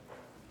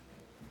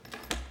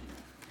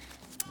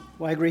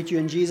Well, I greet you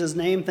in Jesus'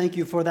 name. Thank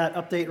you for that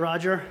update,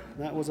 Roger.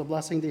 That was a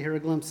blessing to hear a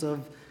glimpse of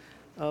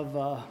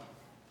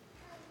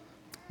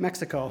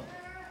Mexico.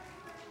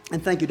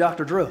 And thank you,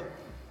 Dr. Drew.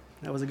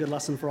 That was a good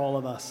lesson for all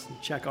of us.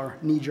 Check our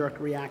knee-jerk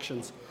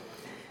reactions.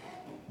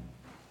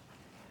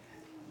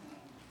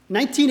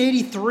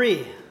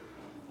 1983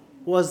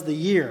 was the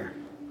year.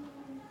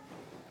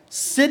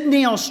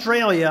 Sydney,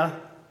 Australia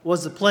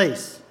was the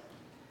place.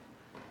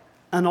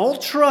 An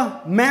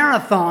ultra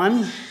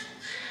marathon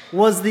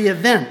was the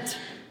event.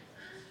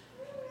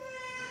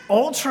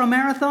 Ultra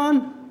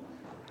marathon?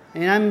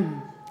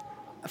 And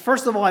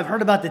first of all, I've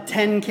heard about the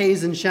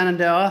 10Ks in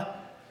Shenandoah,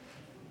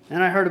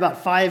 and I heard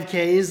about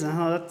 5Ks.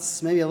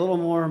 That's maybe a little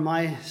more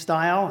my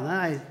style.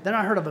 And then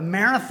I heard of a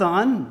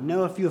marathon.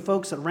 Know a few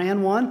folks that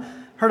ran one.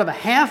 Heard of a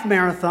half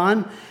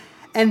marathon.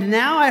 And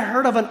now I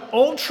heard of an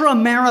ultra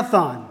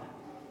marathon.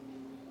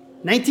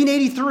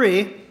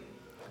 1983,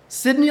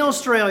 Sydney,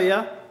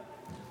 Australia,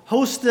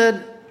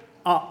 hosted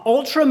an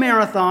ultra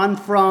marathon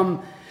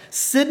from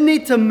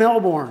Sydney to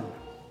Melbourne.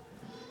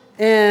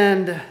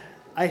 And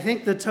I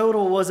think the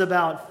total was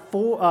about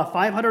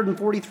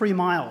 543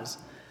 miles.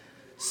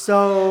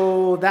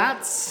 So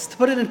that's, to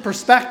put it in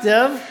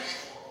perspective,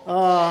 you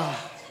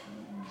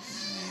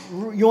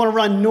want to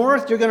run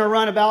north, you're going to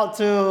run about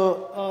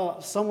to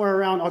somewhere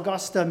around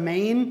Augusta,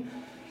 Maine,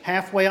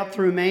 halfway up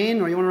through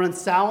Maine, or you want to run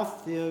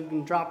south, you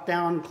can drop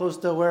down close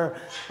to where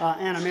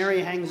Anna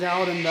Mary hangs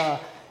out in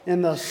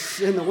the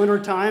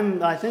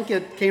wintertime. I think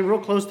it came real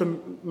close to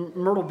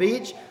Myrtle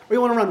Beach. Or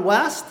you want to run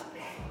west,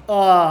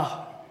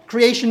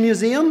 Creation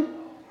Museum.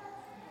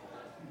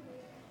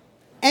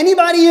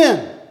 Anybody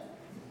in?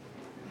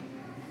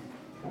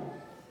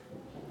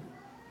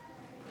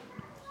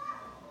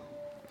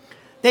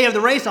 Day of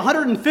the race,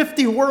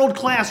 150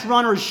 world-class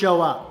runners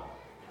show up.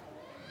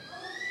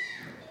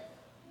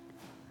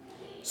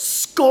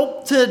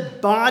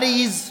 Sculpted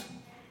bodies,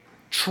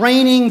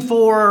 training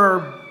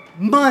for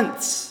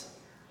months.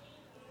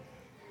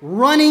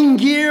 Running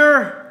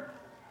gear,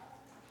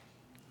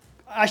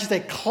 I should say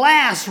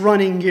class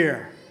running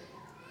gear.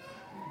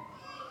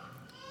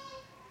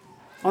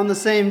 On the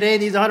same day,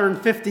 these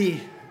 150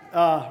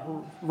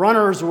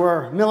 runners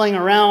were milling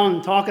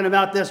around talking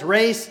about this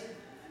race.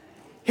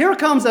 Here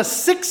comes a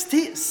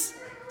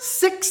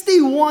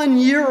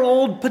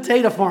 61-year-old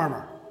potato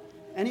farmer.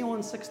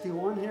 Anyone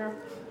 61 here?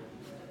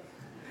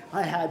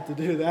 I had to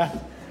do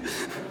that.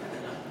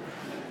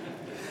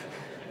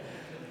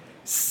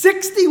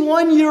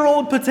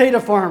 61-year-old potato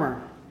farmer.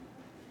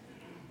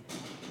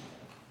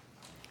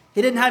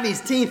 He didn't have his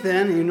teeth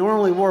in. He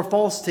normally wore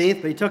false teeth,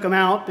 but he took them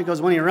out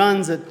because when he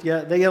runs,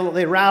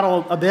 they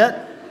rattle a bit.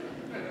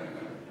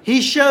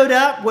 He showed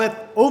up with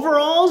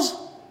overalls,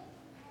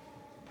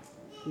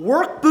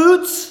 work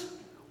boots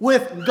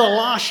with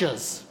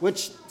galoshes,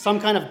 which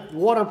some kind of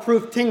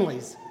waterproof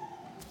tinglies.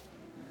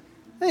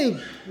 He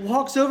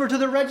walks over to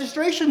the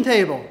registration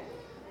table.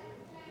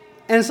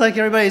 And it's like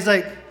everybody's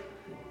like,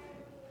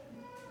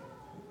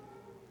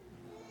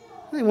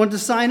 they want to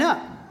sign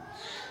up.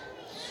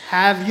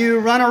 Have you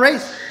run a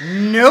race?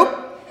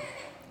 Nope.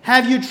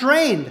 Have you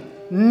trained?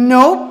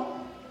 Nope.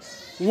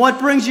 What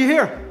brings you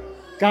here?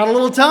 Got a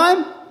little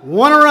time?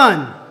 Want to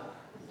run.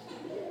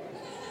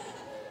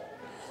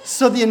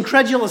 So the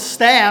incredulous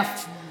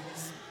staff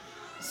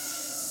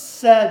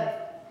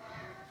said,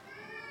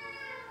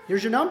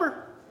 here's your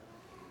number.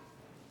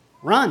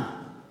 Run.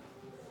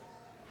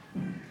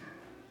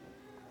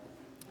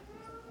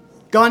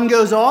 Gun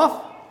goes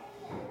off.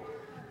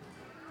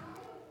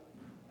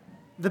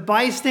 The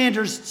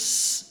bystanders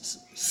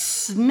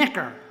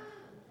snicker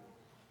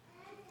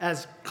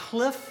as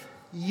Cliff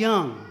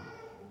Young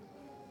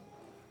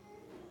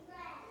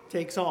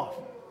takes off,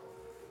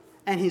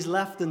 and he's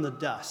left in the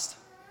dust.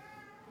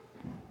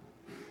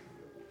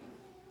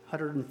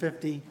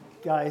 150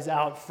 guys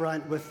out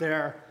front with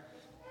their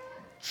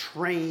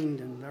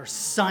trained and their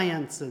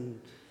science and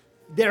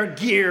their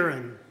gear,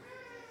 and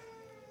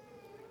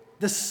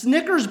the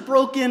snickers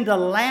broke into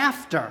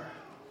laughter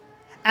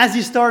as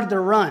he started to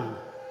run.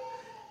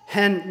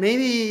 And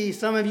maybe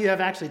some of you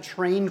have actually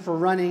trained for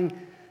running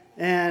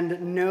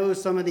and know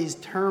some of these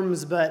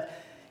terms, but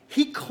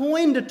he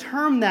coined a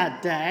term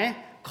that day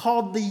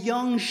called the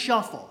Young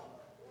Shuffle.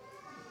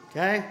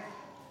 Okay?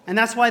 And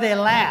that's why they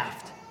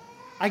laughed.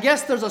 I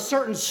guess there's a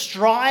certain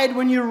stride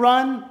when you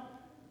run.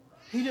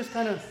 He just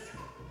kind of...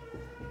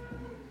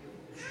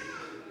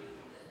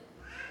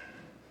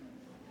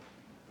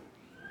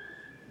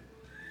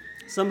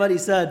 Somebody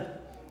said,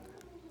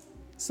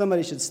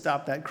 somebody should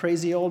stop that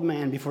crazy old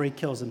man before he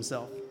kills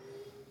himself.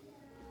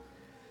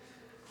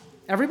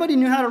 Everybody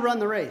knew how to run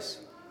the race.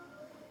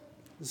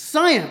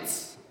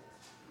 Science.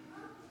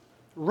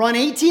 Run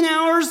 18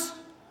 hours,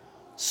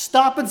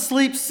 stop and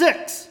sleep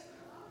 6.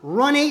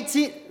 Run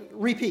 18,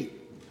 repeat.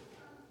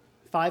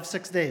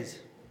 5-6 days.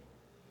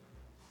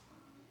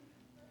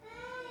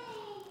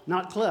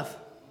 Not Cliff.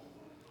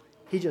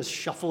 He just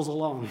shuffles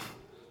along.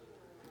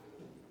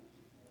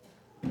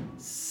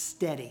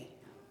 Steady.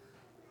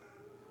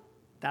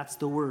 That's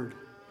the word.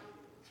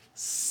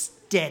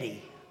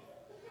 Steady.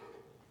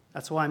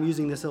 That's why I'm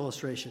using this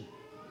illustration.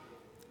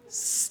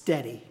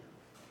 Steady.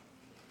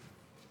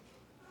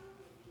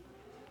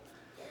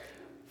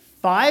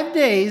 5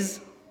 days,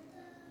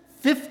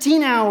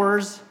 15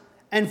 hours,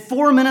 and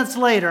 4 minutes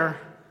later,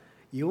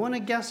 you want to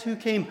guess who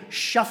came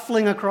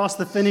shuffling across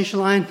the finish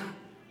line?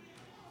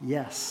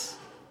 Yes.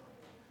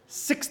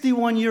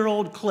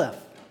 61-year-old Cliff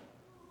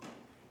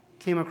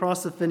came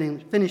across the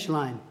finish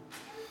line.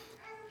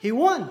 He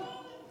won.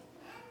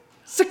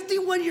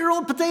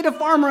 61-year-old potato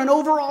farmer in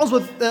overalls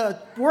with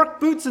work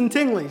boots and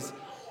tinglies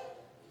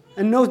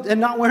and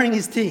not wearing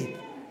his teeth.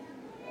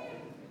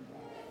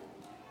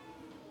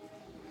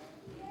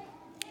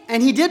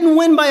 And he didn't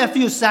win by a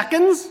few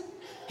seconds.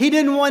 He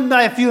didn't win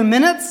by a few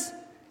minutes.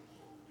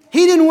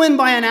 He didn't win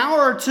by an hour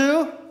or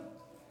two.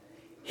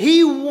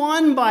 He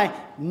won by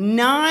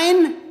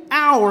 9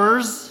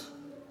 hours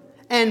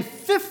and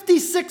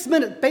 56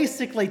 minutes,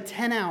 basically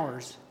 10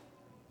 hours.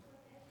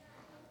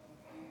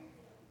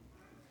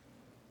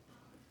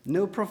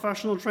 No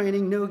professional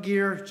training, no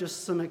gear,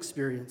 just some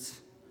experience.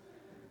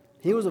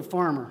 He was a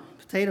farmer,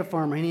 potato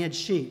farmer, and he had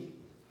sheep.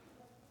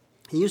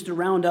 He used to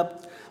round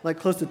up like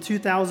close to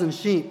 2,000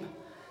 sheep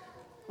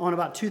on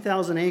about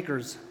 2,000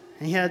 acres.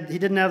 And he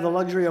didn't have the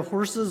luxury of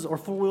horses or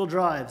four-wheel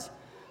drives.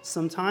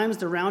 Sometimes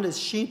to round his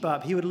sheep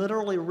up, he would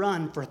literally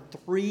run for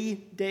 3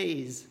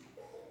 days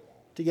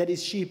to get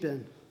his sheep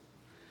in.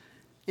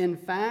 In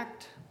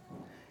fact,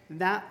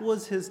 that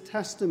was his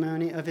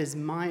testimony of his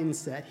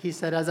mindset. He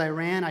said, as I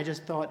ran, I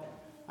just thought,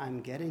 I'm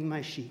getting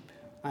my sheep.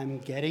 I'm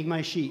getting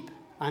my sheep.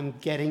 I'm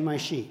getting my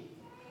sheep.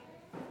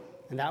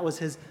 And that was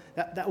his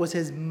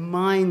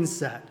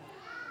mindset.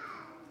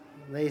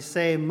 They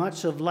say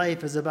much of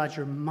life is about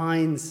your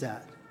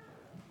mindset.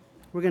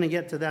 We're going to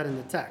get to that in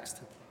the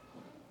text.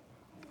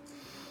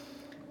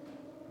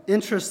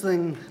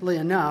 Interestingly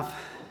enough,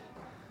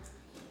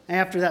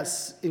 after that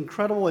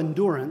incredible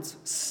endurance,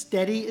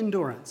 steady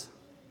endurance,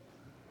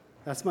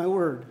 that's my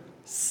word,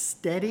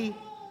 steady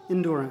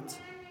endurance.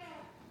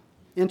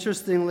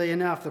 Interestingly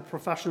enough, the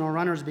professional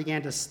runners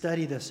began to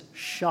study this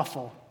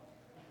shuffle.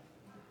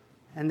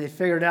 And they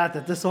figured out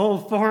that this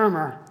old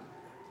farmer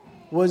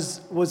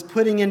was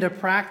putting into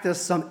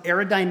practice some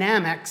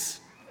aerodynamics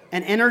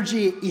and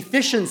energy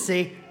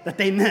efficiency that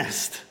they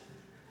missed.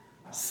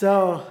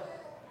 So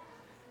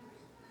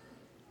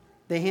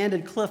they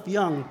handed Cliff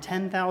Young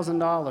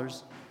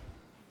 $10,000.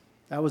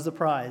 That was the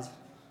prize.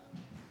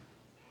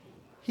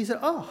 He said,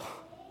 oh,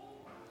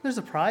 there's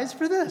a prize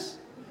for this.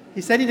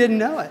 He said he didn't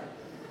know it.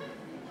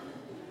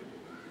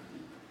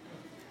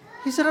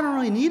 He said, I don't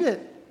really need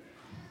it.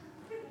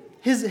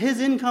 His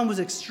income was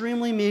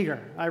extremely meager.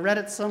 I read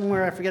it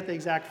somewhere. I forget the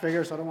exact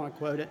figure, so I don't want to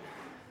quote it.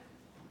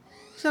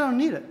 He said, I don't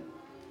need it.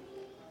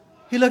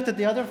 He looked at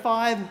the other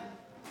 5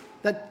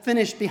 that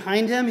finished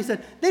behind him. He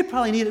said, they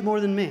probably need it more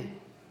than me.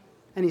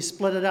 And he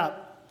split it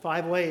up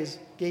 5 ways,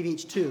 gave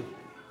each 2.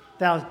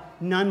 That was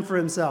none for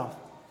himself.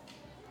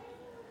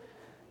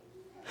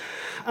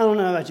 I don't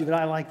know about you, but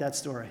I like that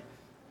story.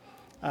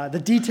 The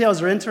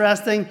details are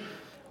interesting.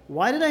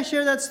 Why did I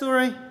share that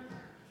story?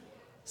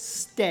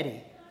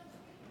 Steady.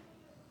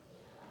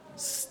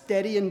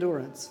 Steady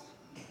endurance.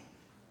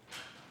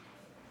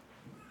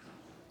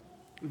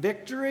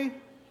 Victory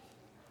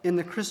in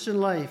the Christian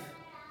life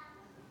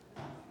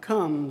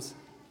comes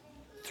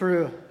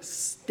through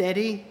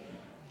steady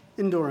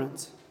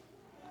endurance.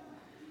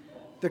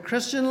 The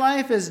Christian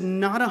life is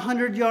not a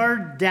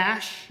 100-yard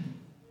dash.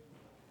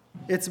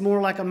 It's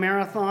more like a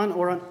marathon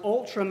or an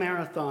ultra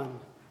marathon.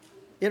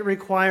 It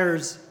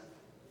requires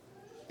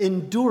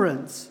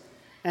endurance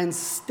and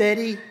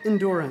steady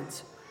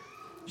endurance.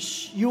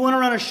 You want to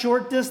run a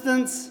short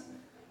distance?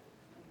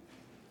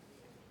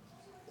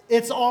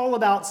 It's all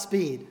about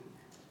speed,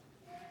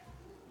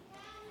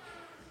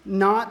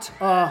 not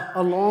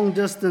a long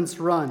distance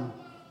run.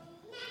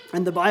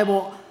 And the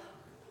Bible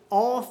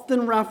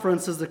often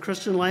references the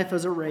Christian life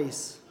as a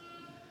race.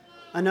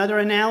 Another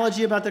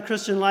analogy about the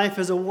Christian life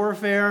is a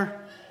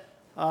warfare.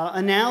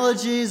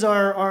 Analogies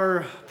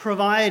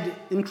provide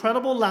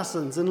incredible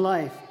lessons in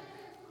life,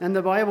 and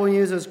the Bible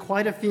uses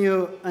quite a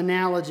few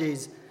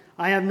analogies.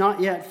 I have not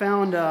yet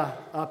found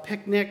a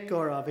picnic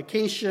or a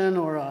vacation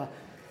or a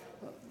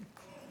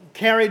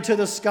carried to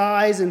the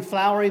skies in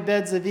flowery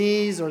beds of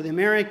ease or the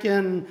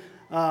American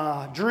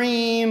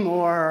dream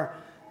or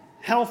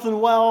health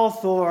and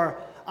wealth, or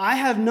I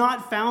have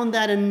not found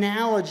that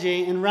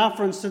analogy in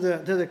reference to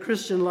the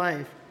Christian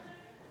life.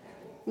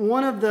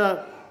 One of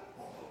the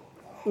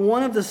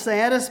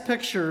saddest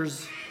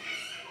pictures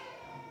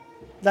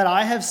that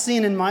I have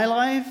seen in my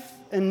life,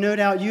 and no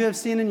doubt you have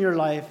seen in your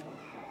life,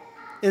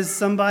 is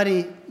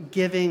somebody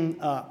giving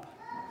up.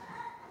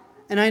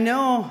 And I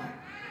know,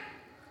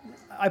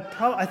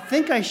 I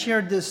think I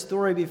shared this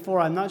story before.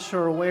 I'm not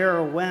sure where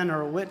or when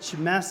or which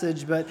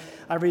message, but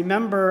I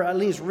remember at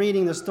least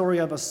reading the story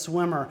of a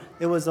swimmer.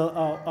 It was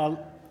a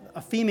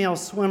female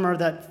swimmer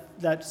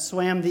that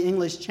swam the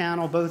English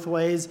Channel both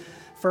ways,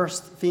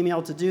 first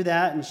female to do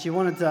that, and she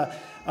wanted to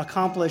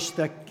accomplish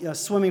the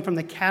swimming from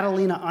the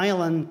Catalina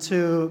Island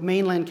to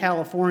mainland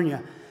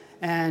California,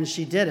 and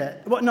she did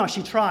it. Well, no,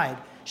 she tried.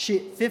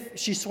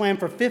 She swam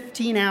for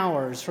 15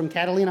 hours from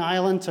Catalina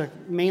Island to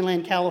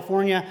mainland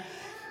California.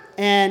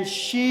 And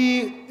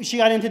she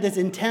got into this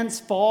intense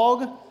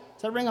fog.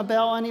 Does that ring a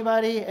bell,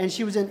 anybody? And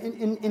she was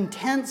in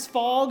intense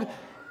fog.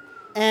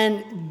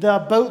 And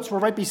the boats were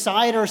right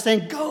beside her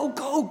saying, go,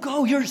 go,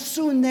 go, you're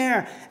soon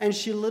there. And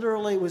she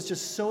literally was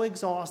just so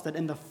exhausted.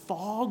 And the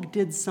fog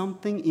did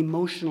something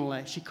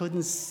emotionally. She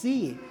couldn't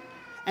see.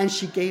 And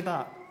she gave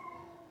up.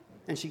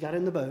 And she got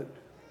in the boat.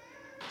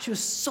 She was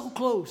so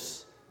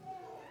close.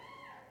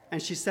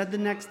 And she said the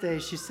next day,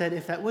 she said,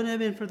 if that wouldn't have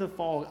been for the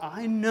fog,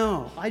 I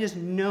just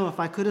know if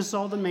I could have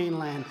saw the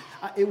mainland,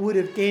 it would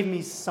have gave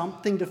me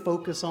something to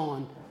focus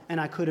on,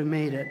 and I could have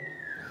made it.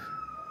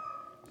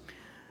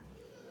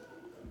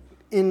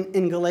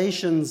 In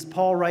Galatians,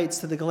 Paul writes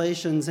to the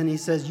Galatians, and he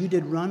says, you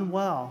did run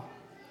well,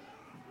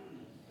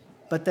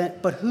 but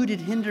who did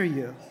hinder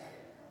you?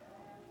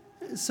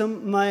 So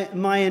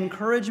my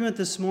encouragement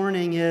this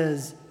morning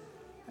is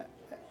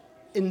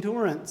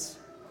endurance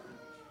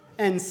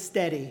and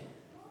steady.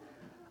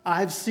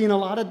 I've seen a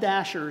lot of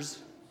dashers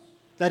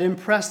that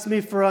impressed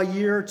me for a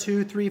year,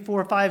 2, 3,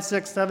 4, 5,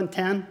 6, 7,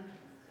 10.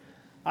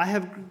 I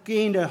have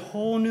gained a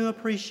whole new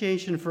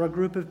appreciation for a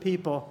group of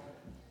people.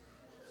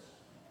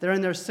 They're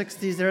in their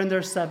 60s, they're in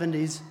their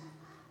 70s,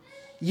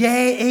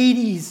 yay,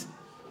 80s.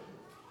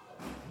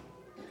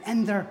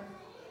 And they're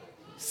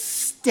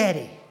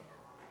steady.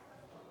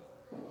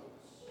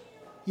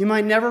 You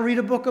might never read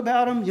a book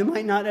about them. You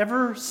might not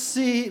ever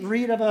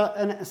read of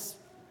an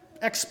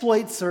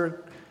exploits,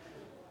 or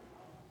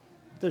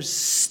they're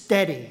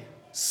steady,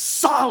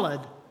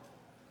 solid.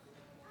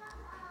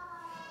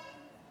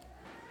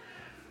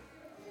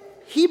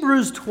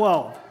 Hebrews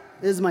 12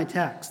 is my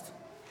text.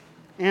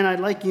 And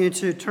I'd like you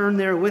to turn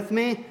there with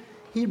me.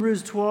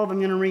 Hebrews 12, I'm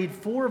going to read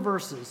 4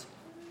 verses.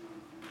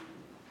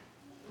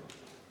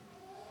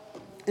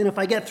 And if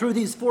I get through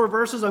these 4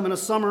 verses, I'm going to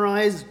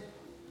summarize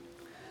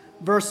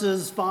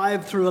verses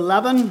 5 through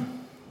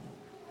 11,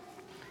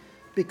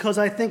 because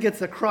I think it's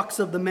the crux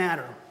of the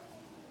matter.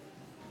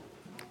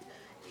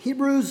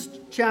 Hebrews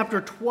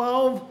chapter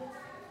 12,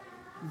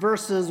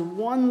 verses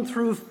 1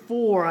 through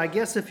 4. I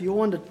guess if you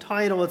want a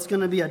title, it's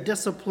going to be A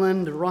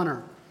Disciplined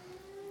Runner,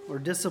 or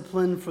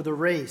Disciplined for the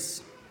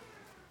Race.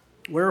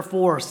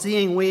 Wherefore,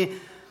 seeing we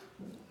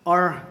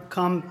are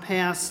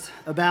compassed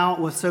about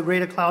with so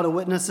great a cloud of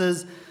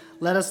witnesses,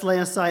 let us lay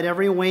aside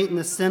every weight and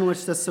the sin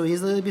which does so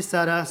easily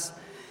beset us,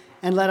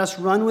 and let us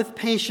run with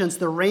patience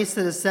the race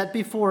that is set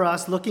before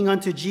us, looking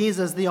unto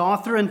Jesus, the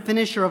author and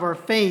finisher of our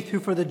faith, who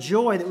for the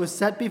joy that was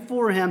set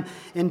before him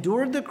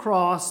endured the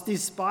cross,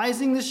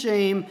 despising the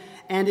shame,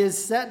 and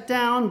is set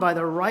down by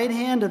the right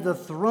hand of the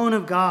throne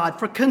of God.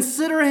 For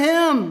consider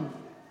him,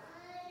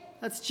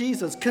 that's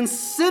Jesus,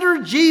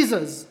 consider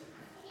Jesus,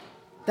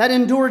 that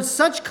endured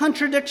such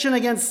contradiction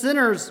against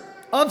sinners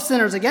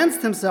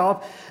against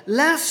himself,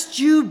 lest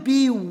you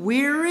be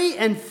weary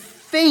and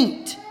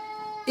faint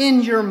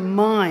in your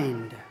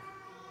mind.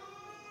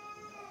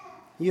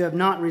 You have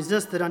not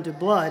resisted unto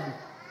blood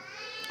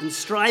and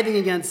striving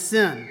against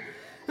sin.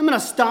 I'm going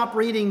to stop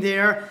reading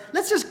there.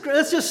 Let's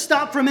just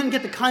stop for a minute and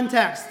get the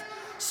context.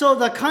 So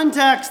the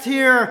context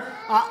here,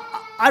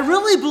 I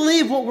really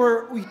believe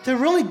to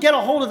really get a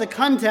hold of the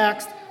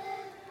context,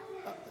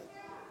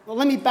 well,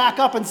 let me back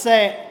up and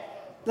say,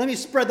 let me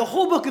spread the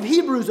whole book of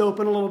Hebrews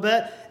open a little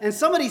bit. And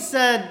somebody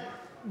said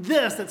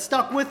this that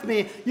stuck with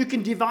me. You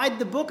can divide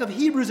the book of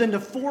Hebrews into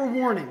 4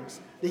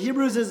 warnings. The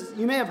Hebrews is,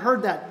 you may have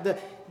heard that.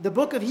 The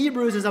book of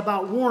Hebrews is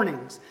about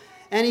warnings.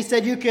 And he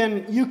said you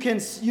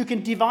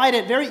can divide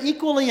it very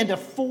equally into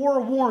 4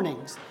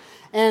 warnings.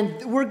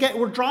 And we're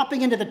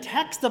dropping into the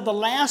text of the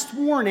last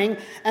warning,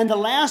 and the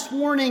last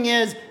warning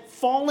is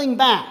falling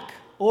back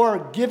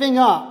or giving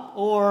up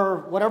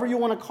or whatever you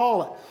want to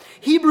call it.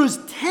 Hebrews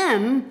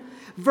 10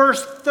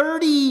 verse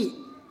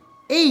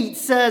 38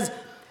 says,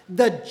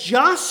 the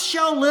just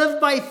shall live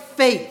by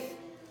faith.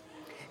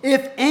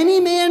 If any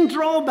man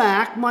draw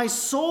back, my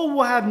soul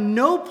will have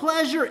no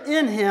pleasure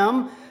in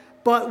him.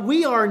 But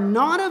we are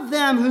not of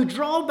them who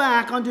draw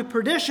back unto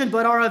perdition,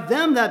 but are of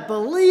them that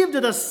believe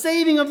to the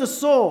saving of the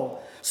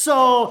soul.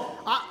 So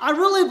I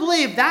really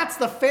believe that's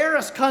the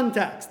fairest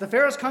context. The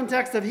fairest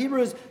context of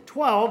Hebrews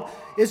 12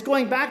 is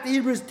going back to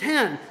Hebrews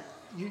 10.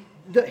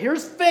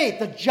 Here's faith.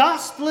 The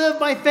just live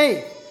by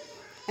faith.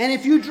 And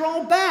if you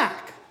draw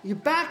back, you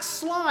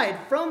backslide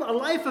from a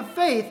life of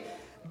faith,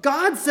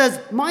 God says,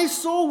 my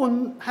soul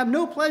will have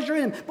no pleasure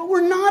in him. But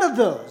we're not of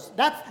those.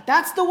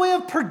 That's the way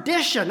of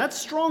perdition. That's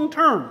strong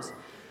terms.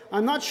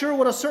 I'm not sure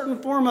what a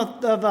certain form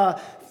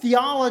of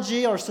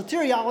theology or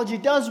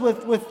soteriology does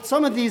with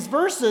some of these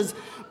verses,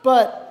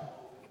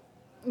 but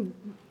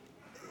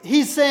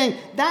he's saying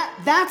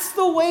that's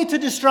the way to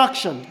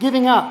destruction,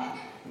 giving up.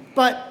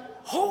 But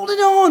holding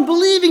on,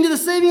 believing to the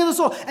saving of the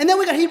soul. And then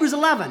we got Hebrews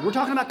 11. We're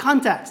talking about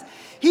context.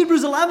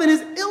 Hebrews 11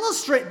 is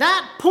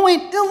that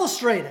point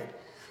illustrated.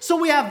 So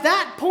we have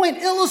that point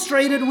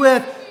illustrated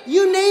with,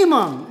 you name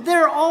them.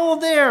 They're all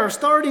there,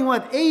 starting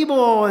with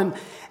Abel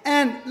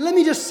And let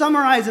me just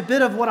summarize a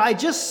bit of what I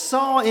just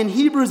saw in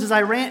Hebrews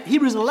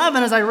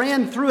 11 as I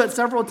ran through it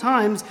several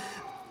times,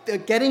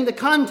 getting the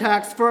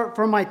context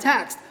for my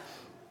text.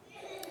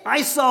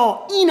 I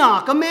saw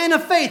Enoch, a man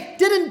of faith,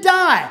 didn't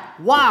die.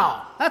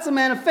 Wow, that's a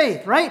man of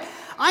faith, right?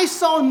 I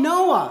saw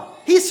Noah.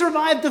 He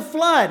survived the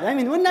flood. I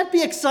mean, wouldn't that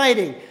be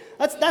exciting?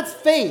 That's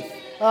faith.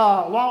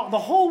 While the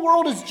whole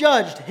world is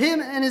judged, he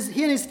and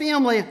his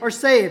family are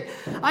saved.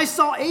 I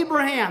saw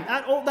Abraham,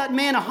 that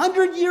man,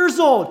 100 years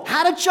old,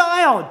 had a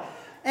child.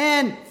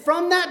 And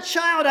from that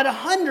child at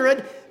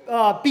 100,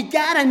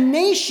 begat a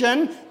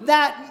nation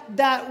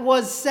that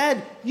was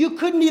said you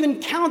couldn't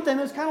even count them.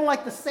 It was kind of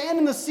like the sand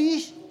on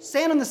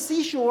the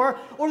seashore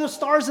or the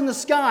stars in the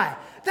sky.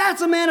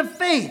 That's a man of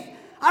faith.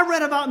 I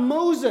read about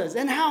Moses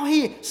and how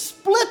he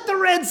split the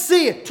Red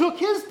Sea, took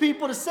his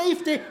people to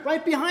safety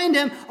right behind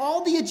him.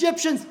 All the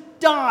Egyptians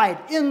died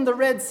in the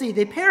Red Sea.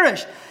 They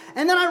perished.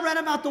 And then I read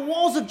about the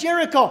walls of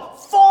Jericho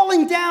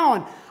falling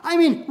down. I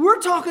mean, we're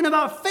talking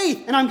about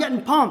faith, and I'm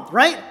getting pumped,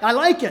 right? I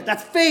like it.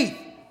 That's faith.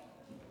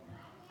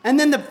 And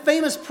then the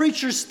famous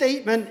preacher's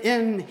statement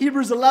in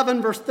Hebrews 11,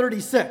 verse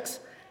 36.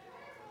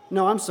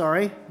 No, I'm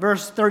sorry,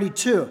 verse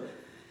 32.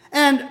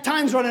 And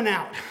time's running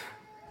out.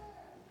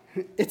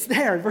 It's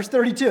there, verse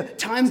 32.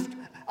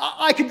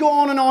 I could go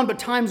on and on, but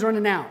time's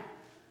running out.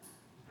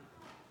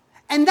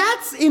 And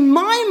that's, in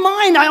my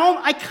mind,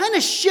 I kind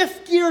of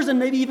shift gears and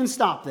maybe even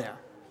stop there.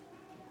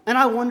 And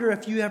I wonder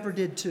if you ever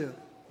did too.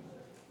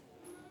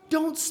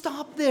 Don't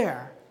stop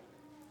there.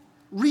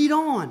 Read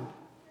on.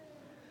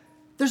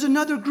 There's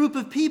another group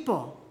of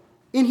people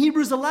in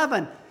Hebrews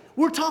 11.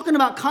 We're talking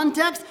about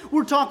context.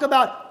 We're talking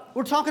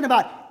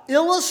about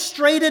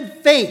illustrated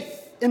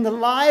faith in the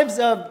lives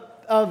of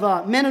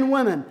men and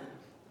women.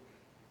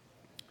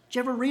 Did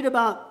you ever read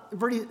about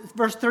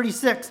verse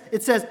 36?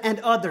 It says,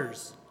 and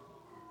others.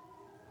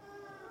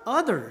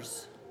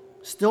 Others.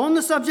 Still on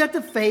the subject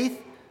of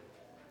faith,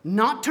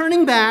 not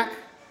turning back.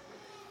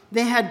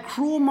 They had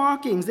cruel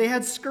mockings. They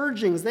had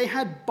scourgings. They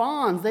had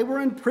bonds. They were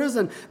in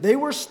prison. They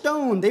were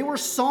stoned. They were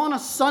sawn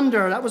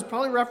asunder. That was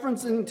probably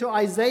referencing to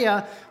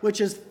Isaiah, which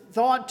is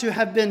thought to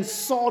have been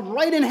sawed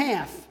right in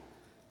half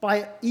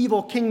by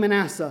evil King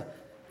Manasseh.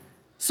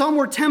 Some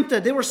were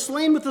tempted. They were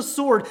slain with the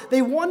sword.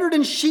 They wandered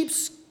in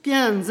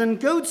sheepskins and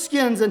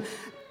goatskins and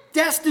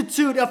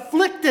destitute,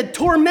 afflicted,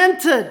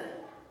 tormented.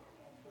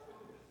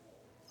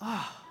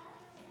 I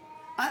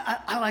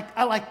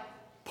like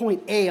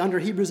point A under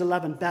Hebrews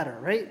 11 better,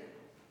 right?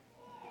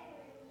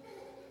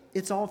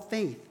 It's all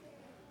faith.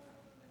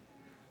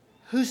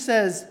 Who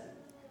says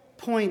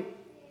point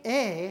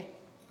A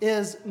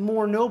is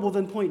more noble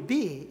than point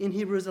B in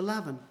Hebrews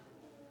 11?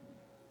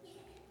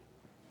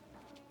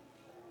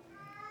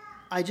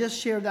 I just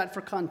shared that for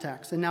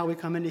context, and now we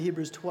come into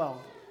Hebrews 12.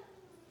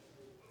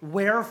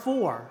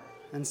 Wherefore?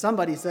 And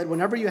somebody said,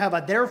 whenever you have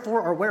a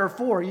therefore or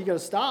wherefore, you go,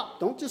 stop.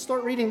 Don't just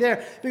start reading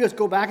there. Because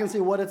go back and see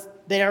what it's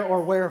there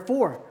or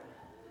wherefore.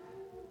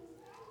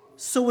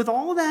 So with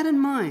all that in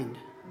mind,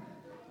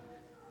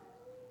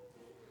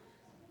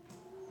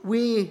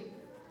 we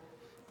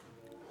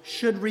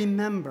should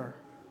remember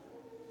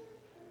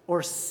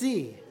or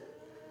see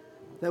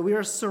that we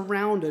are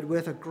surrounded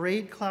with a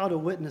great cloud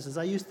of witnesses.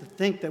 I used to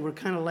think that we're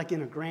kind of like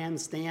in a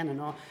grandstand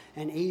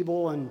and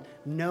Abel and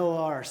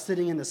Noah are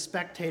sitting in the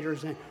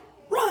spectators and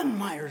run,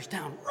 Myers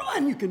down,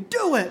 run, you can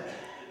do it.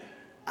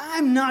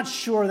 I'm not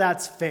sure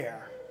that's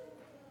fair.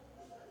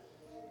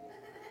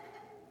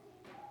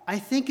 I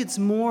think it's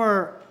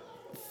more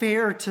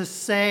fair to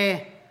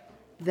say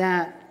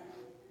that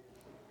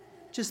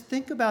just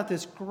think about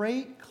this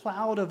great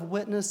cloud of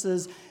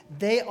witnesses.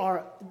 They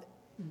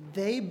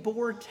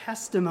bore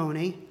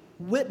testimony.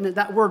 Witness,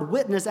 that word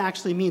witness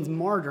actually means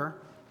martyr.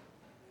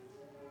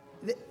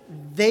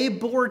 They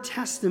bore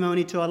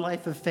testimony to a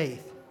life of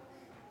faith.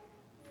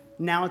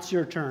 Now it's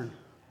your turn.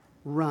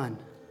 Run.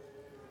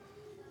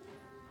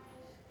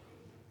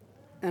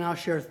 And I'll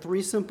share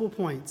 3 simple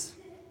points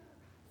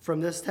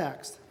from this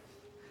text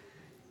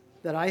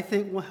that I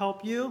think will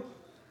help you.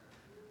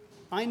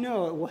 I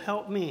know it will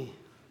help me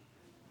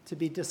to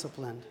be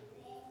disciplined.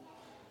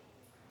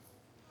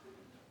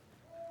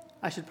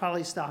 I should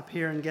probably stop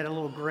here and get a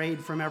little grade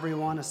from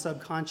everyone, a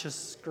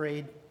subconscious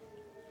grade.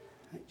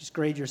 Just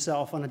grade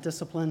yourself on a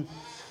discipline.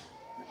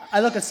 I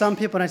look at some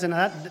people and I say,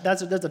 no,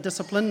 that's a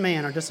disciplined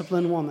man or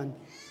disciplined woman.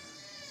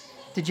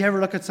 Did you ever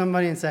look at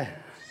somebody and say,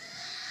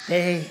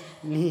 they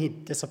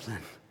need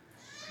discipline?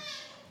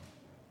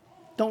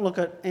 Don't look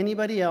at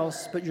anybody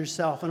else but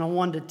yourself. On a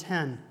 1 to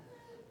 10.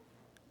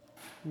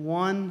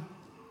 1,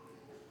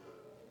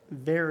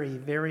 very,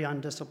 very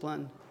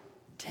undisciplined.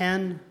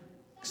 10,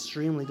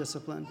 extremely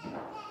disciplined.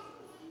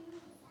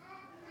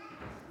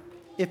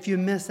 If you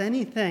miss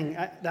anything,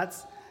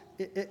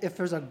 if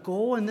there's a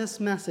goal in this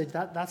message,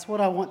 that's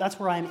what I want. That's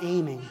where I'm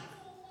aiming.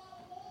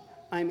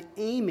 I'm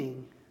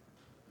aiming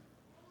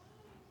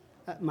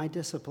at my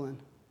discipline.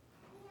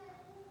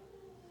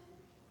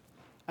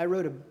 I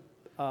rode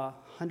a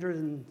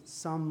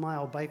 100-and-some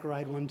mile bike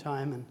ride one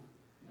time, and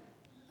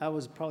that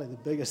was probably the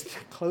biggest,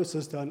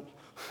 closest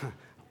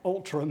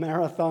ultra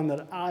marathon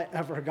that I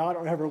ever got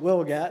or ever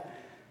will get.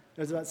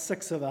 There's about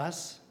 6 of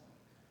us.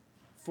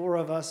 4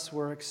 of us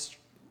were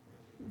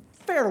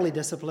fairly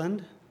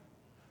disciplined.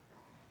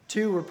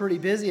 2 were pretty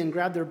busy and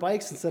grabbed their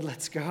bikes and said,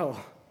 let's go.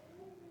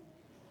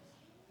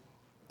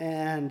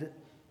 And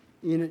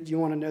you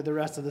want to know the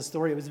rest of the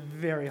story. It was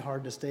very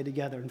hard to stay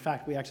together. In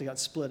fact, we actually got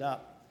split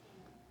up.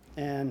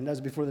 And that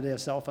was before the day of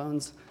cell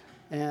phones.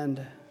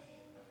 And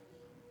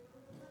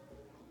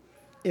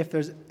if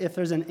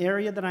there's an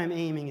area that I'm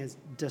aiming is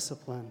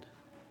disciplined.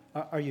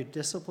 Are you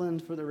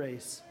disciplined for the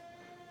race?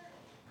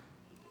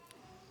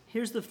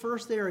 Here's the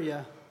first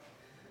area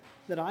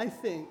that I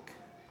think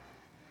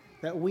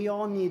that we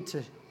all need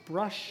to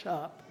brush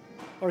up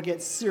or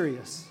get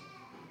serious.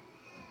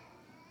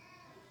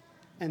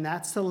 And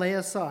that's to lay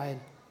aside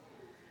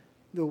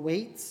the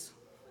weights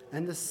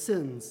and the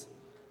sins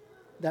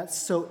that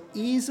so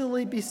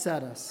easily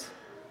beset us.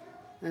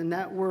 And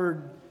that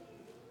word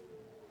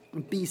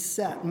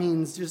beset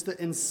means just to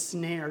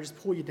ensnare, just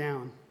pull you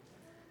down.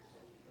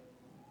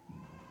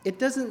 It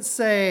doesn't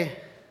say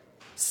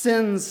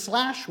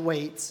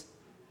sins/weights.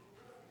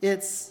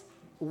 It's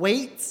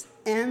weights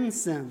and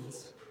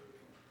sins.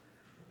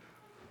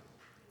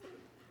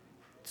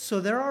 So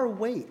there are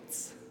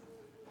weights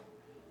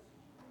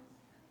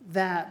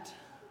that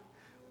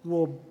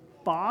will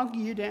bog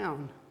you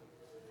down.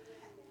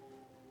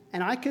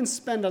 And I can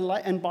spend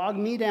and bog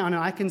me down,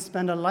 and I can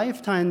spend a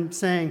lifetime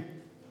saying,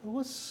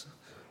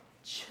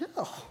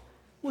 chill.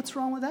 What's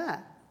wrong with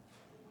that?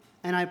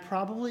 And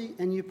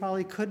you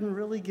probably couldn't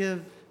really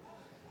give.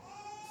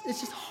 It's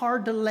just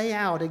hard to lay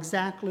out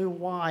exactly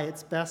why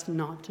it's best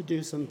not to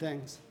do some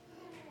things.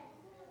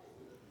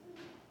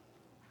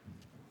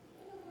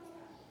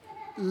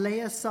 Lay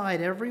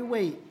aside every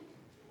weight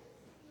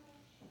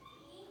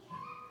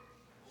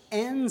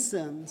and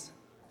sins.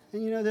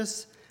 And you know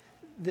this,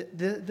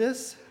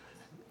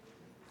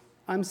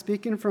 I'm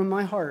speaking from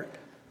my heart.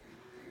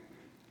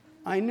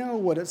 I know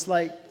what it's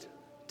like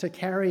to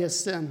carry a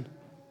sin,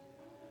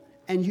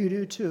 and you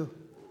do too.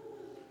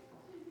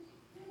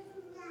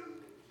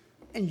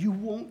 And you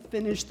won't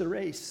finish the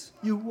race.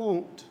 You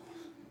won't.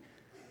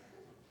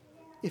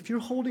 If you're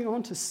holding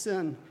on to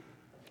sin,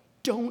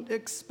 don't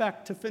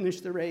expect to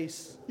finish the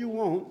race. You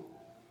won't.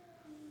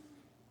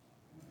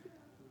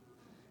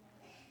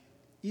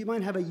 You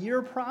might have a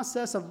year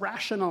process of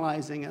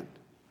rationalizing it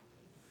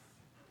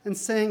and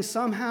saying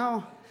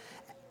somehow,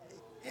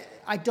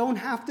 I don't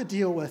have to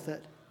deal with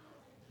it.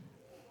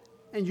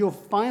 And you'll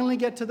finally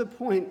get to the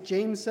point,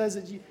 James says,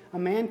 that a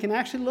man can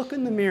actually look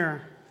in the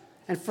mirror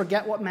and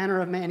forget what manner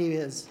of man he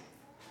is.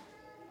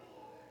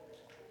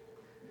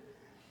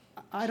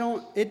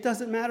 It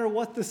doesn't matter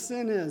what the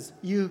sin is.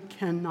 You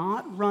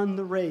cannot run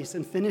the race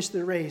and finish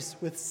the race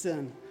with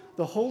sin.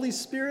 The Holy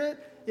Spirit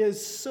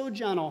is so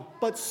gentle,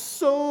 but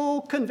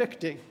so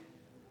convicting.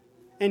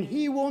 And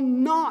he will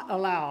not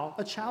allow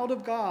a child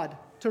of God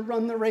to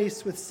run the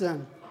race with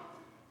sin.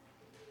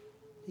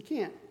 He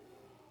can't.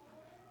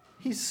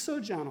 He's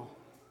so gentle.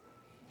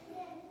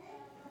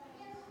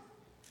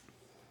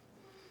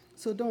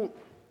 So don't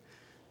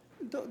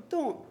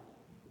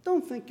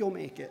think you'll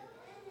make it.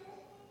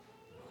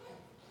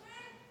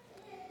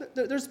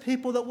 There's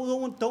people that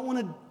don't want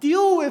to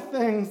deal with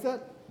things,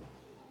 that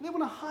they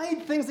want to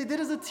hide things they did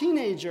as a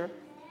teenager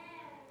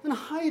and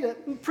hide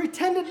it and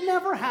pretend it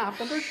never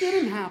happened or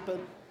didn't happen.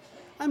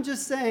 I'm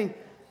just saying,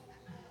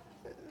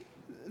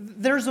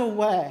 there's a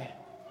way,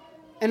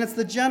 and it's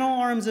the gentle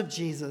arms of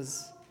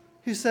Jesus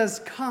who says,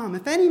 come,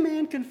 if any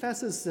man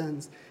confesses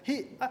sins,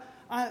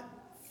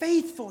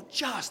 faithful,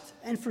 just,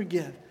 and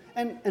forgive.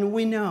 And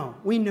we know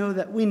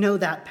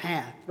that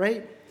path,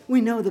 right?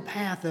 We know the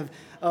path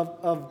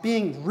of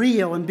being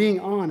real and being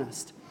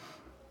honest.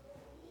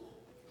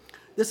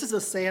 This is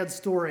a sad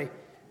story.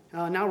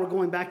 Now we're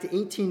going back to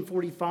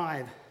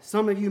 1845.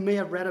 Some of you may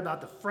have read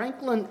about the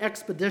Franklin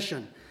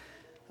expedition.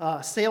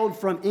 Sailed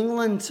from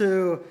England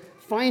to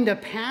find a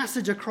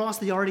passage across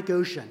the Arctic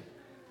Ocean.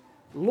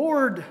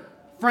 Lord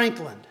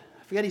Franklin,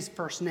 I forget his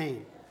first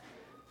name.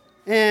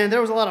 And there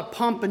was a lot of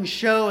pomp and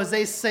show as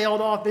they sailed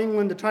off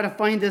England to try to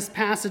find this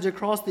passage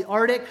across the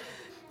Arctic.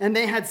 And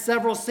they had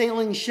several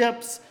sailing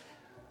ships.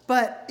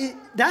 But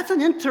that's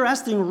an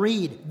interesting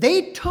read.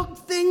 They took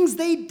things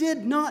they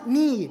did not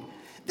need.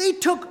 They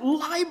took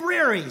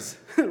libraries.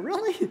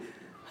 Really?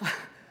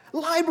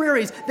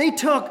 Libraries. They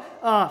took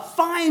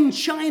fine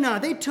china.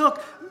 They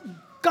took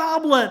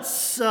goblets,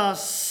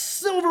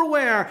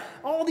 silverware.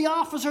 All the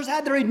officers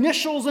had their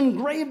initials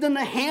engraved in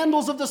the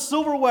handles of the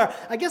silverware.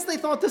 I guess they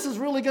thought this is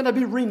really going to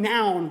be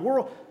renowned.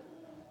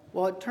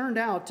 Well, it turned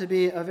out to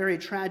be a very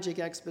tragic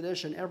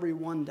expedition.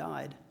 Everyone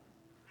died.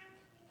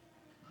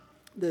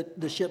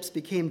 The ships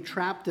became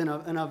trapped in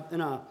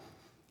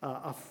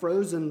a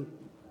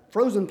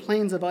frozen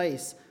plains of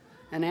ice.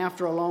 And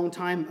after a long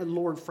time,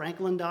 Lord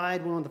Franklin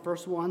died, one of the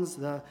first ones,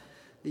 the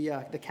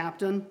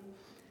captain.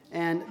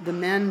 And the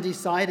men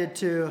decided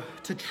to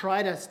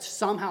try to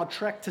somehow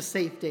trek to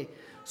safety.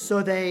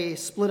 So they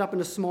split up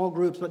into small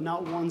groups, but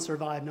not one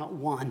survived, not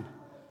one.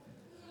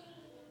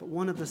 But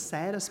one of the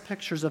saddest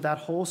pictures of that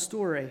whole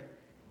story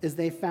is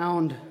they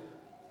found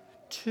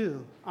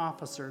 2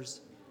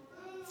 officers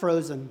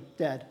frozen,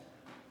 dead,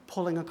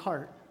 pulling a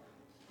cart.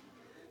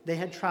 They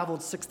had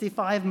traveled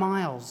 65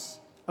 miles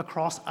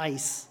across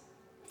ice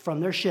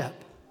from their ship,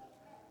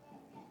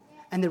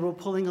 and they were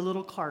pulling a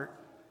little cart.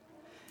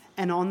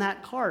 And on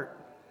that cart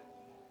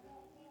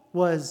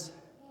was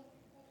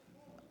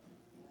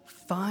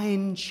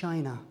fine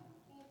china,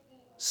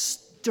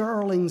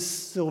 sterling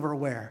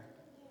silverware,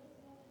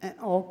 and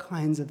all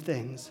kinds of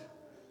things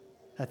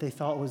that they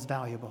thought was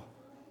valuable.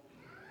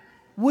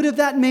 Would have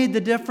that made the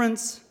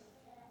difference?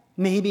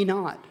 Maybe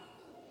not.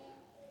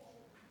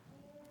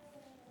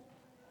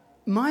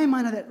 My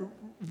mind of that,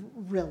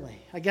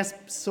 really, I guess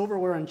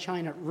silverware and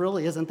china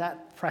really isn't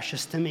that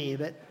precious to me,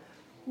 but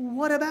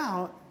what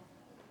about,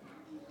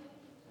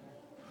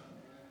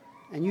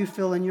 and you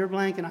fill in your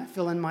blank and I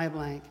fill in my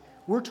blank,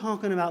 we're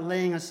talking about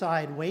laying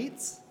aside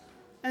weights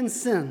and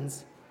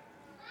sins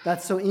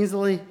that so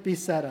easily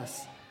beset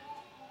us.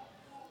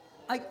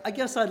 I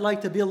guess I'd like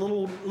to be a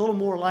little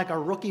more like a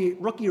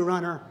rookie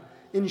runner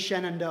in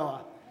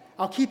Shenandoah.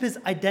 I'll keep his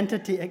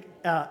identity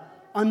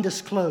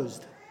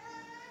undisclosed.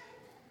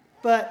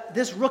 But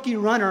this rookie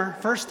runner,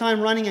 first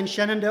time running in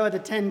Shenandoah, the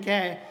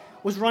 10K,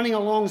 was running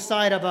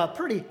alongside of a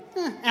pretty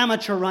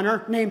amateur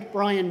runner named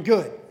Brian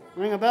Good.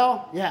 Ring a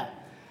bell? Yeah.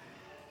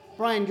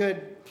 Brian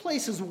Good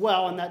places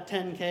well in that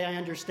 10K, I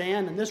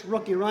understand. And this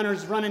rookie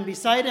runner's running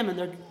beside him, and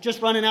they're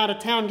just running out of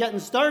town getting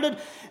started.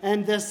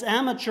 And this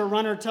amateur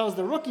runner tells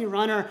the rookie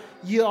runner,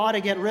 you ought to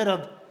get rid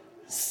of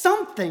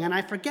something. And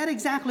I forget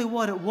exactly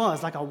what it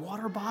was, like a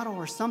water bottle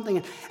or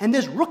something. And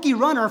this rookie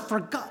runner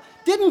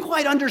didn't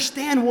quite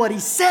understand what he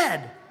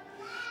said.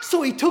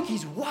 So he took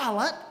his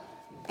wallet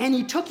and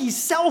he took his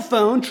cell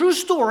phone, true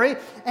story,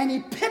 and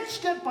he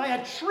pitched it by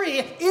a tree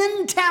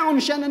in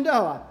town,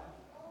 Shenandoah.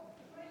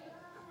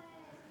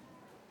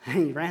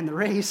 And he ran the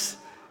race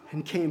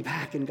and came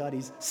back and got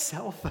his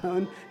cell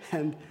phone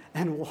and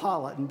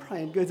wallet. And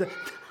Brian Good said,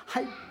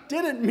 I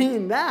didn't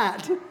mean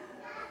that.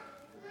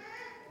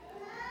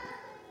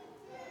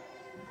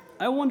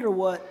 I wonder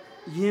what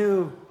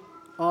you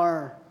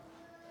are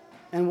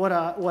and what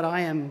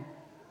I am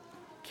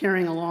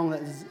carrying along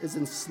that is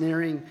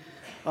ensnaring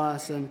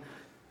us. And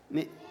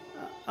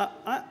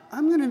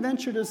I'm going to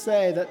venture to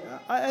say that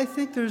I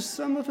think there's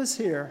some of us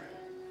here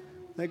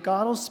that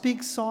God will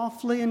speak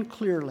softly and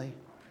clearly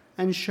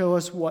and show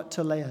us what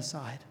to lay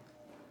aside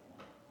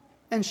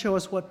and show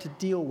us what to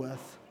deal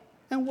with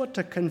and what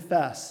to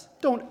confess.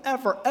 Don't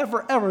ever,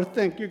 ever, ever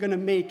think you're going to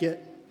make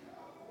it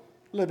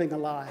living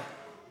alive.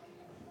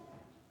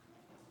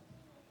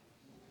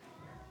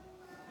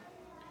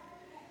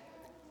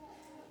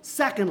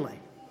 Secondly,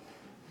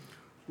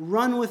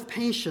 run with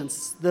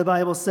patience, the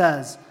Bible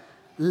says.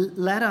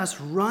 Let us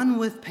run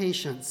with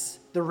patience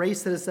the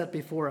race that is set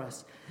before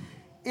us.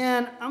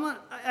 And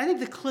I think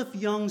the Cliff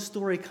Young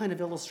story kind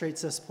of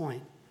illustrates this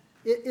point.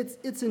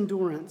 It's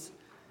endurance.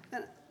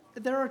 And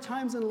there are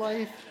times in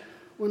life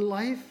when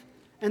life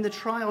and the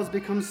trials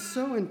become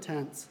so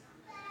intense.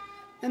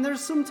 And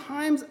there's some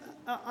times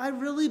I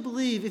really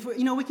believe if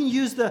we can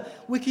use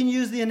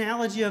the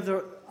analogy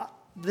of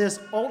this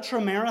ultra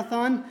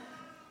marathon.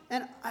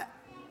 And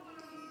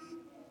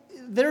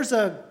there's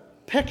a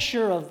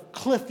picture of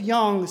Cliff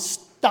Young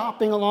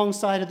stopping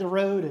alongside of the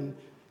road and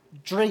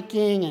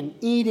drinking and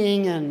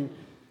eating, and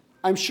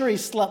I'm sure he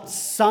slept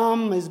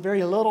some. He's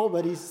very little,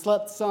 but he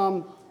slept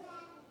some.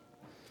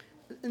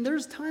 And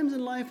there's times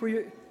in life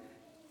where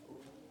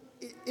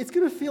it's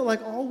going to feel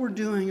like all we're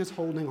doing is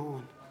holding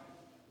on.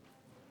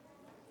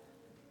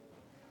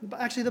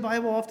 Actually, the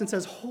Bible often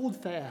says, hold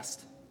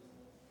fast,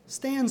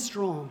 stand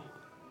strong.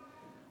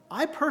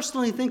 I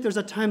personally think there's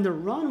a time to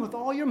run with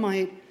all your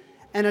might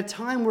and a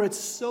time where it's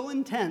so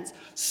intense,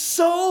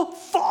 so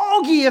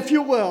foggy, if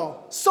you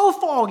will, so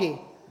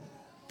foggy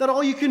that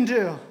all you can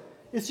do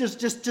is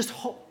just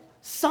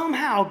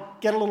somehow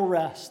get a little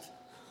rest.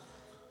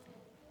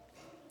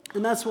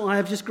 And that's why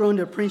I've just grown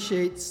to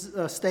appreciate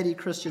steady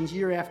Christians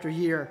year after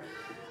year,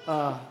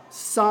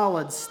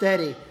 solid,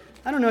 steady.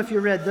 I don't know if you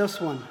read this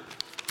one.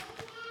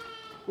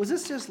 Was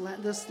this just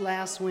this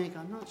last week?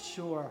 I'm not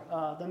sure.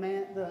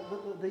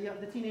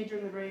 The teenager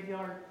in the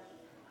graveyard.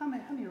 How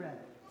many read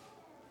it?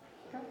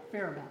 Okay,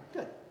 fair amount.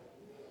 Good.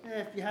 And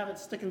if you have it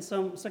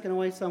sticking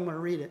away somewhere,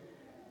 read it.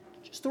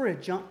 Story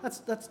of John.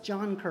 That's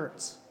John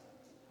Kurtz.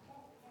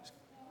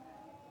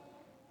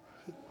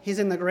 He's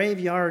in the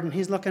graveyard and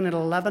he's looking at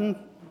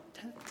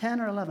 10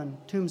 or 11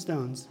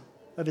 tombstones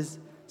of his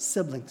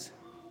siblings.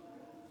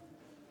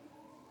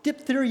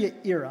 Diphtheria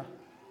era.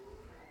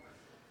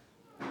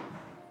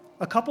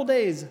 A couple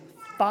days,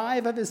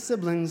 5 of his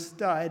siblings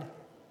died.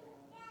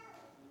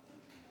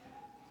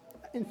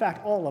 In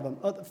fact, all of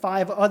them.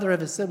 5 other of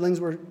his siblings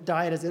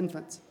died as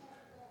infants.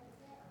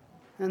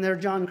 And there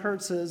John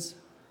Kurtz is,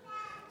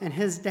 and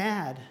his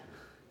dad.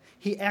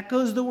 He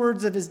echoes the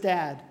words of his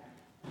dad.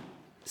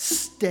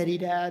 Steady,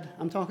 Dad.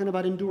 I'm talking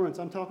about endurance.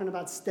 I'm talking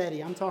about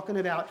steady. I'm talking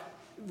about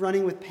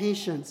running with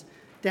patience.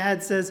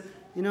 Dad says,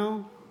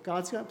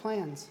 God's got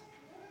plans.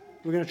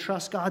 We're going to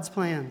trust God's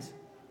plans.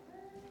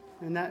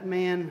 And that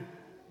man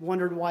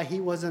wondered why he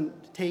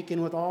wasn't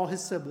taken with all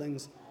his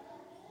siblings.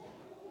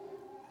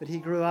 But he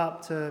grew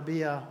up to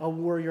be a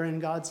warrior in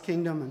God's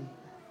kingdom, and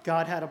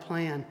God had a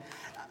plan.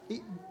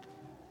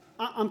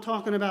 I'm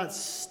talking about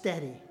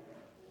steady.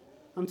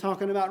 I'm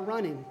talking about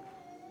running.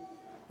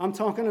 I'm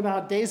talking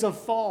about days of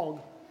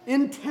fog,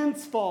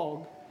 intense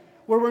fog,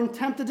 where we're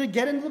tempted to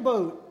get into the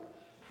boat,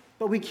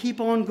 but we keep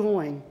on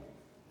going.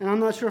 And I'm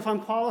not sure if I'm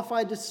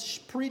qualified to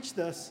preach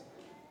this.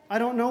 I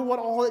don't know what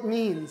all it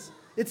means.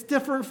 It's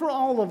different for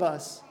all of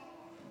us.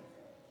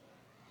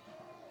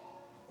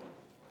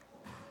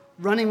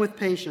 Running with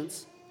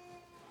patience.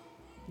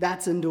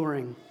 That's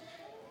enduring.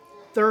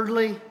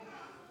 Thirdly,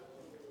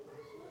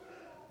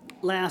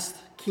 last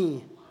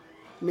key,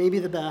 maybe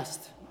the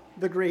best,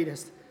 the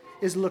greatest,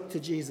 is look to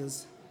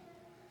Jesus.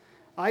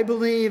 I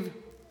believe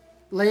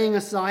laying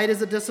aside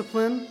is a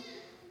discipline.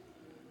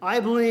 I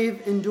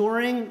believe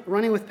enduring,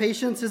 running with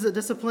patience is a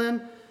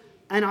discipline.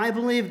 And I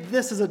believe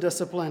this is a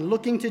discipline,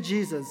 looking to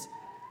Jesus.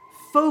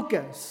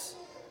 Focus.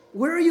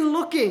 Where are you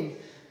looking?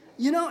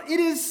 You know, it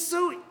is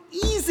so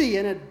easy,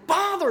 and it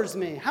bothers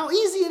me how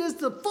easy it is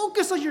to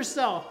focus on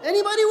yourself.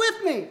 Anybody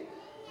with me?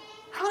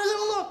 How does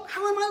it look?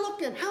 How am I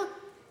looking?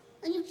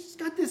 And you just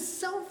got this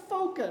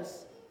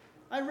self-focus.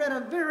 I read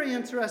a very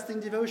interesting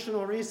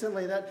devotional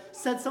recently that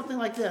said something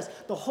like this: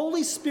 the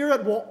Holy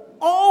Spirit will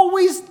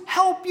always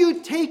help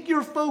you take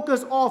your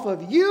focus off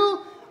of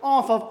you,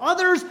 off of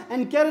others,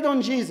 and get it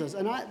on Jesus.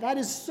 And that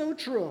is so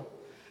true.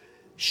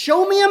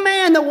 Show me a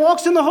man that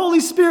walks in the Holy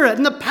Spirit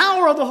and the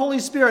power of the Holy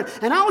Spirit,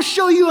 and I'll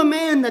show you a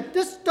man that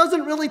this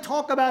doesn't really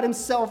talk about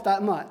himself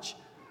that much.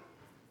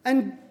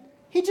 And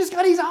he just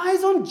got his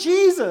eyes on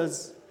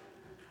Jesus.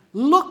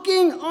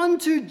 Looking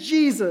unto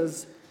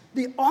Jesus,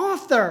 the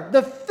author,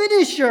 the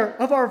finisher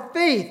of our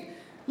faith,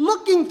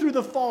 looking through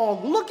the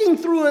fog, looking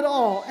through it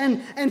all,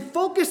 and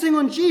focusing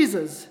on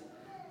Jesus.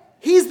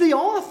 He's the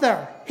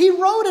author. He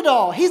wrote it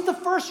all. He's the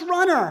first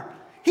runner.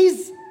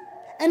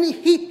 And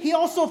he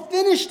also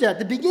finished it,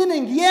 the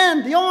beginning, the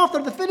end, the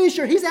author, the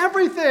finisher. He's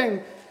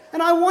everything.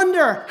 And I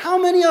wonder how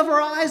many of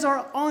our eyes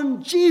are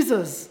on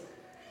Jesus.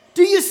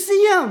 Do you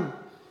see him?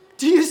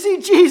 Do you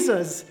see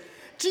Jesus?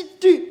 Can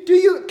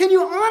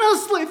you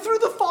honestly, through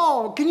the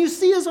fog, can you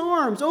see his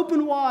arms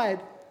open wide?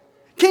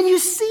 Can you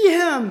see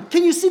him?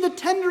 Can you see the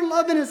tender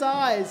love in his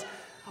eyes?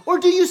 Or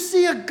do you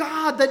see a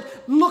God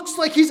that looks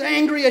like he's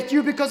angry at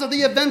you because of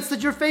the events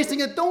that you're facing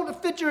that don't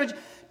fit your...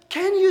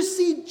 Can you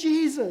see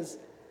Jesus?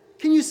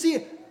 Can you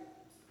see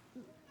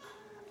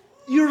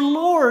your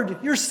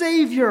Lord, your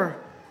Savior?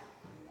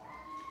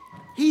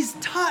 He's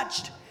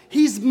touched.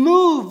 He's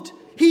moved.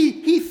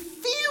 He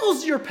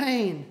feels your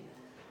pain.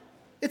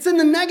 It's in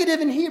the negative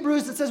in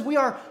Hebrews. It says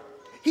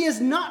he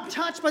is not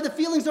touched by the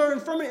feelings of our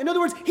infirmity. In other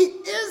words, he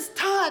is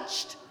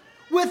touched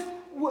with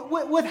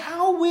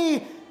how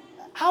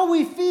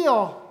we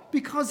feel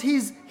because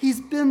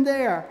he's been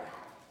there.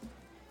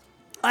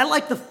 I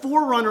like the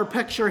forerunner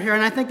picture here,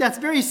 and I think that's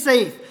very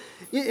safe.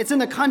 It's in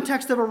the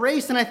context of a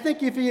race, and I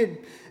think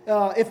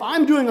if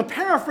I'm doing a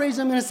paraphrase,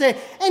 I'm going to say,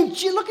 and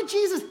look at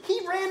Jesus. He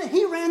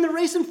ran the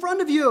race in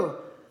front of you.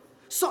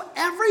 So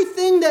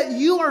everything that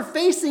you are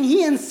facing,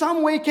 he in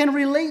some way can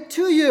relate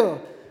to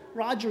you.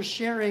 Roger's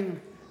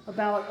sharing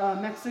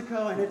about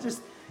Mexico, and it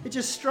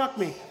just struck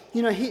me.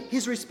 You know,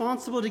 he's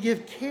responsible to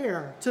give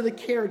care to the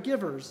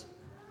caregivers.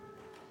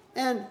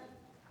 And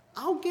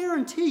I'll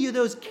guarantee you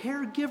those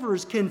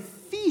caregivers can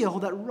feel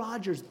that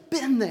Roger's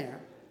been there.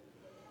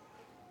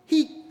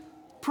 He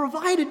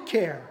provided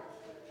care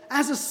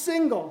as a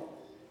single.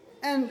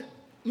 And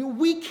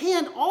we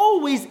can't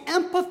always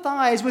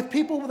empathize with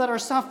people that are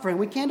suffering.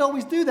 We can't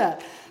always do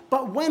that.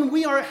 But when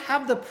we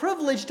have the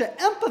privilege to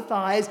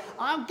empathize,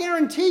 I'll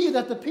guarantee you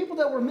that the people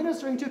that we're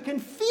ministering to can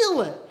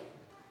feel it.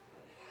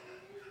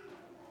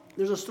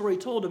 There's a story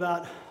told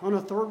about on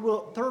a third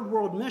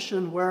world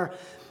mission where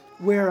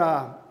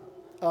a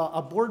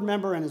board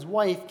member and his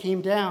wife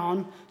came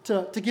down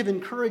to give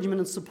encouragement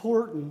and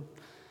support,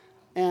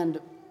 and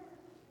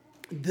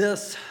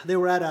they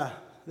were at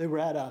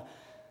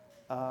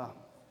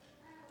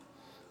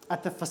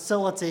the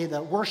facility,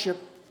 the worship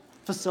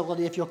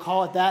facility, if you'll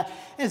call it that.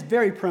 And it's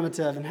very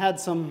primitive and had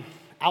some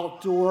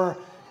outdoor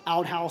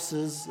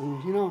outhouses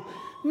and,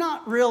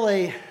 not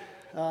really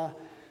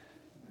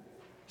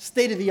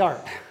state of the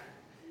art.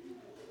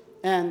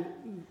 And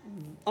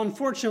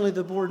unfortunately,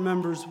 the board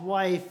member's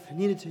wife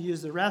needed to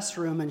use the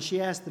restroom, and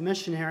she asked the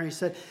missionary,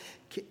 said,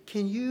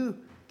 can you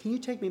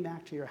take me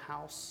back to your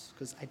house?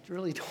 Because I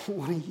really don't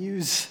want to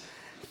use...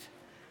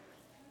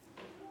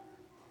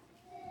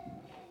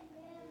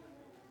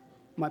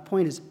 My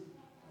point is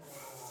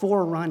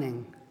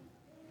forerunning.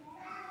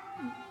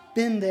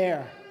 Been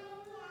there.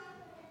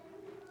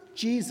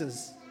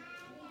 Jesus.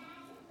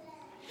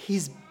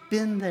 He's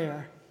been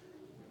there.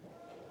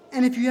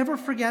 And if you ever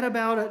forget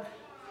about it,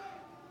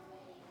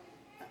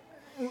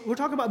 we're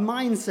talking about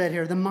mindset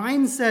here. The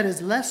mindset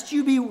is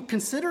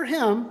consider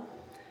him,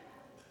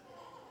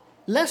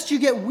 lest you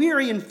get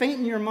weary and faint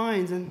in your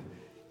minds. And,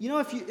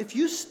 if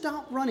you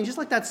stop running, just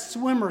like that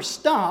swimmer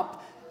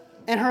stopped,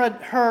 and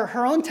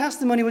her own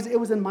testimony was it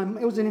was a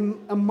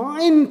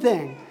mind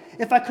thing.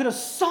 If I could have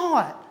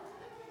saw it.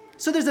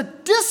 So there's a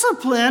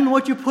discipline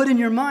what you put in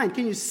your mind.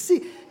 Can you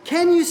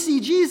see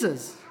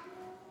Jesus?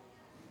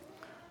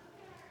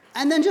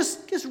 And then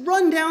just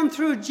run down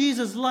through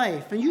Jesus'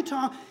 life. And you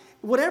talk,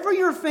 whatever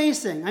you're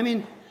facing. I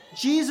mean,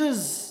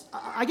 Jesus,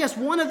 I guess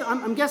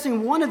I'm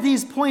guessing one of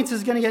these points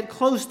is going to get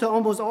close to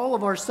almost all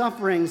of our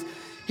sufferings.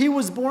 He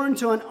was born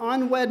to an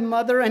unwed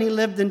mother and he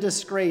lived in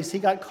disgrace. He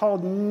got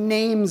called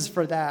names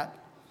for that.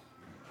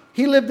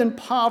 He lived in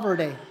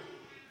poverty.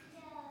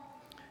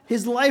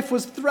 His life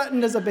was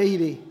threatened as a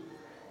baby.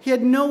 He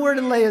had nowhere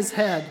to lay his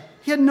head.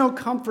 He had no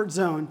comfort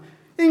zone.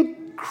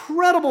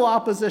 Incredible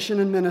opposition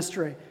in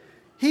ministry.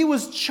 He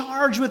was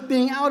charged with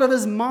being out of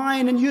his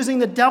mind and using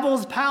the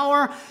devil's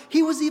power.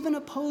 He was even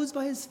opposed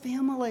by his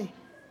family.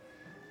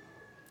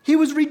 He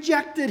was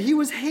rejected. He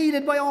was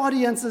hated by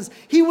audiences.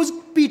 He was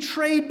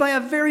betrayed by a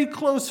very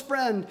close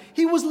friend.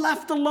 He was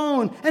left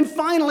alone and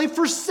finally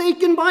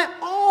forsaken by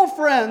all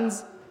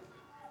friends.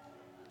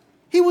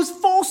 He was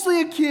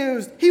falsely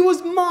accused. He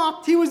was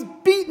mocked. He was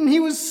beaten. He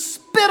was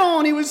spit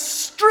on. He was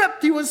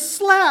stripped. He was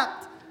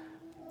slapped.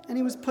 And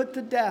he was put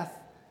to death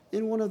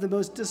in one of the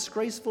most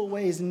disgraceful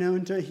ways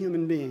known to a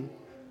human being.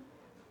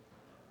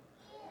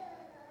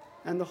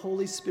 And the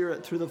Holy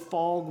Spirit, through the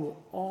fog,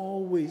 will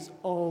always,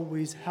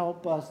 always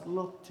help us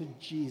look to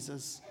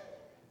Jesus,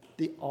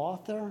 the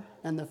author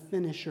and the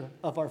finisher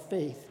of our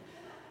faith.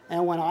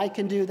 And when I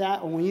can do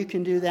that, or when you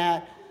can do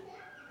that,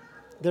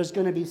 there's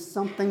going to be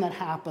something that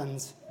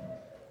happens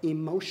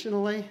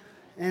emotionally,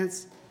 and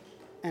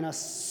a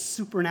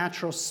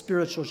supernatural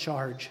spiritual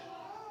charge.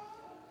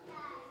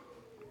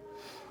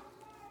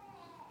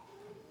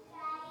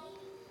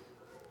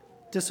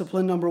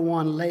 Discipline number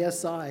 1, lay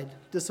aside.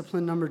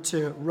 Discipline number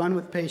 2, run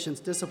with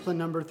patience. Discipline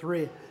number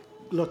 3,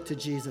 look to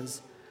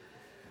Jesus.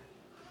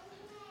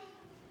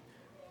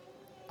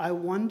 I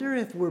wonder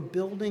if we're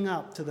building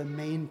up to the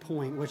main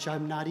point, which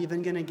I'm not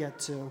even going to get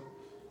to,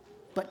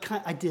 but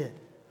I did.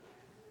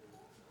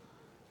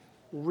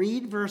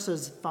 Read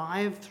verses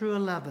 5 through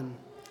 11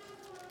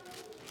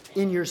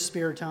 in your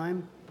spare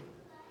time.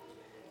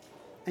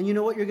 And you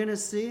know what you're going to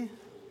see?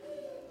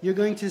 You're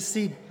going to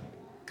see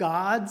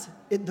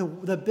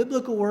the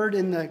biblical word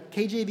in the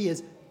KJV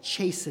is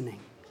chastening.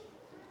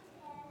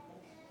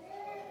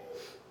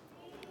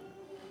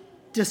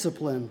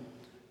 Discipline.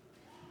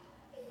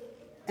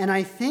 And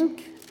I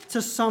think,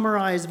 to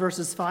summarize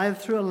verses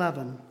 5 through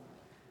 11,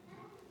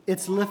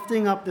 it's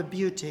lifting up the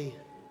beauty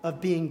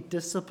of being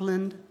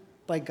disciplined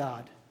by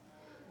God.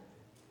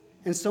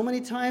 And so many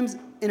times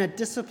in a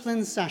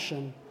discipline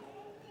session,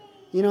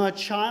 a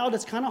child,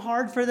 it's kind of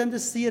hard for them to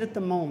see it at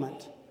the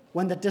moment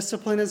when the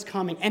discipline is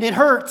coming, and it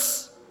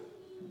hurts.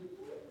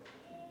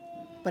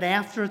 But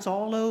after it's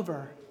all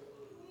over,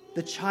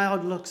 the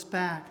child looks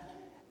back,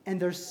 and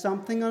there's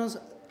something else,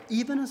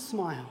 even a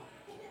smile,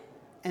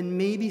 and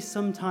maybe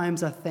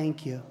sometimes a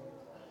thank you.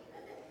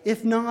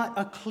 If not,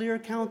 a clear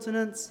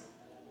countenance.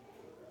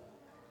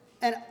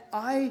 And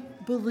I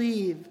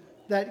believe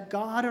that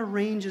God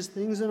arranges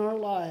things in our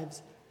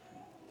lives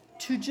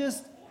to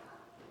just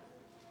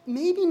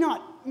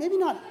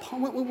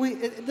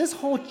this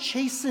whole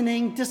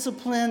chastening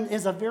discipline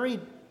is a very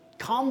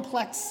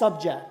complex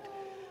subject.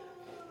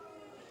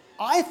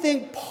 I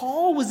think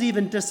Paul was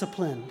even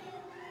disciplined.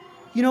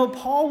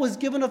 Paul was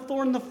given a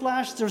thorn in the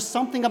flesh. There's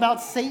something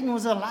about Satan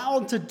was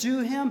allowed to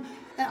do him,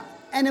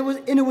 and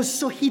it was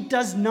so he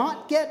does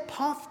not get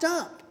puffed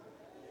up.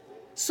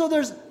 So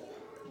there's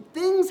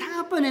things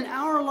happen in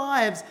our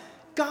lives.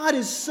 God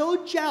is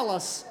so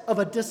jealous of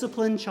a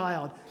disciplined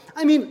child.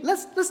 I mean,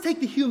 let's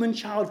take the human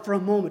child for a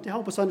moment to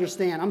help us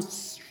understand. I'm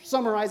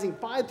summarizing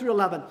 5 through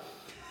 11.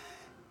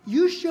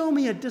 You show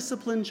me a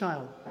disciplined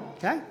child,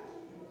 okay?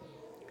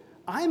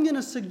 I'm going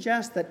to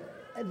suggest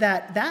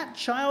that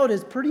child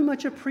is pretty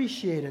much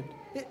appreciated.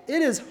 It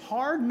is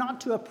hard not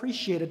to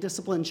appreciate a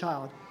disciplined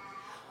child.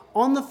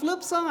 On the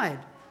flip side,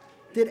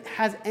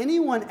 has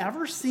anyone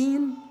ever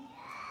seen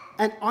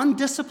an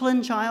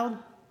undisciplined child?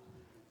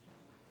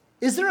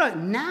 Is there a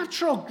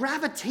natural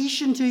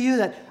gravitation to you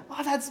that,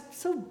 that's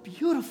so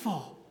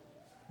beautiful?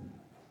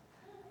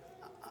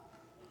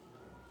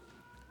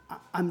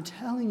 I'm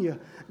telling you,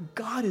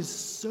 God is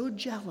so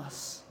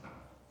jealous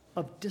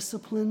of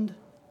disciplined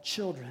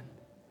children.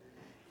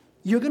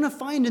 You're going to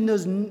find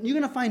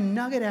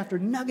nugget after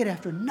nugget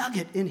after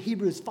nugget in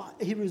Hebrews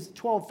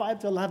 12, 5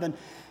 to 11.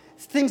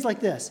 Things like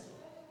this.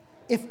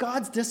 If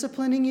God's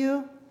disciplining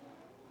you,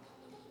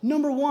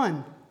 number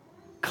 1,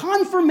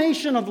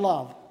 confirmation of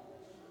love.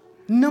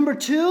 Number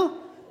 2,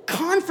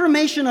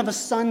 confirmation of a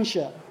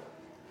sonship.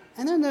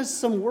 And then there's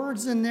some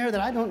words in there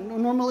that I don't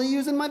normally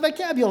use in my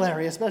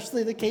vocabulary,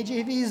 especially the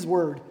KJV's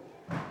word.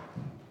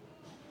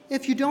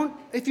 If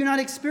you're not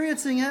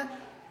experiencing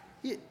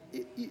it,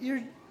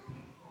 you're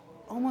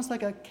almost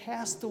like a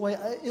castaway,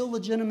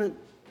 illegitimate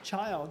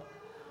child.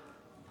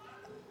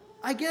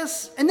 I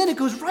guess, and then it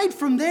goes right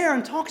from there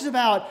and talks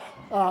about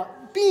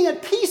being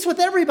at peace with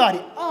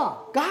everybody.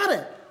 Got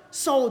it.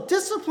 So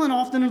discipline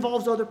often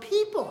involves other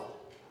people.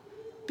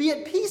 Be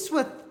at peace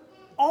with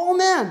all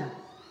men.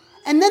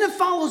 And then it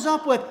follows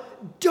up with,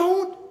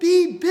 don't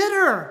be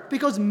bitter,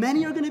 because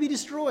many are going to be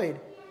destroyed.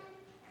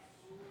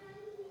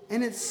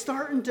 And it's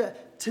starting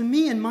to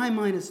me, in my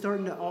mind, it's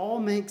starting to all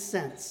make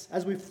sense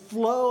as we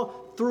flow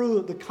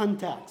through the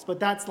context. But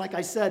that's, like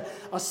I said,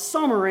 a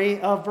summary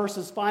of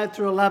verses 5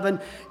 through 11.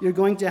 You're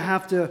going to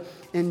have to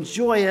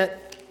enjoy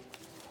it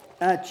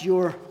at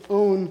your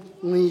own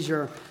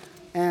leisure.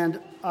 And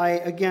I,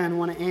 again,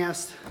 want to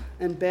ask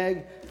and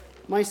beg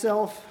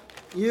myself,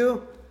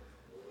 you,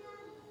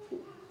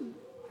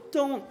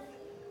 don't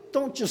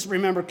just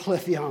remember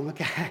Cliff Young,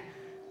 okay?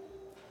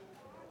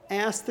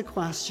 Ask the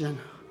question,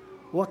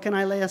 what can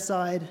I lay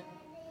aside?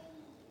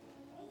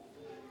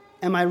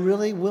 Am I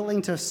really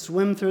willing to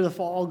swim through the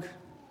fog?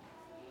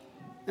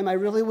 Am I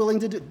really willing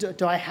to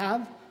do I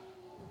have?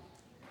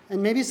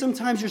 And maybe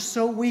sometimes you're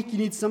so weak you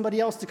need somebody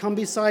else to come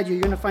beside you.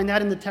 You're going to find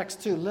that in the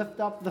text too. Lift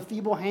up the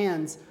feeble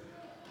hands.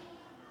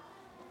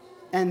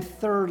 And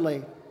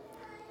thirdly,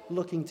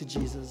 looking to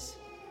Jesus.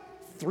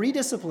 3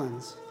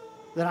 disciplines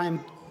that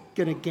I'm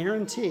going to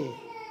guarantee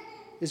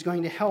is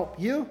going to help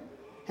you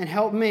and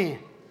help me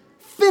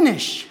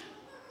finish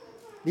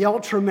the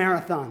ultra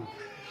marathon.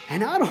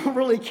 And I don't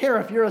really care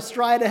if you're a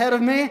stride ahead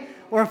of me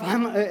or if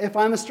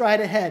I'm a stride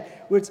ahead.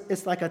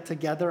 It's like a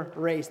together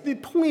race. The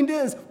point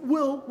is,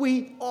 will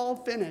we all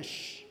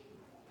finish?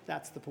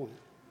 That's the point.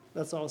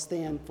 Let's all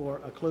stand for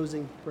a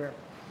closing prayer.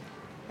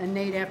 And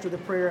Nate, after the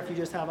prayer, if you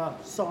just have a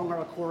song or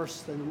a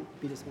chorus, then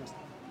be dismissed.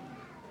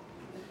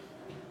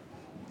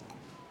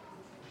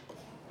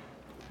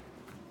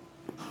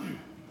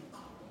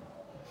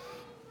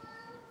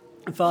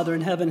 Father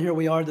in heaven, here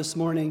we are this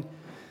morning.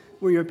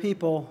 We're your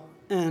people,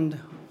 and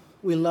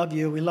we love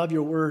you. We love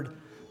your word.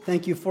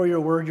 Thank you for your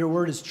word. Your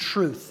word is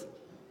truth.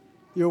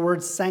 Your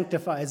word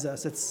sanctifies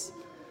us.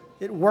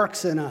 It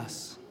works in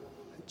us.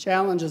 It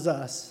challenges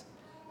us.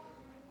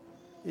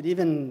 It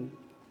even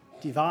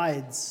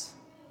divides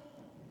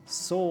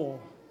soul,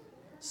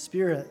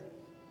 spirit.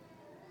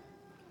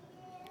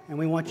 And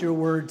we want your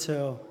word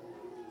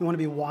we want to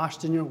be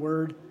washed in your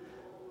word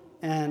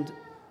and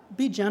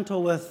be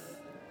gentle with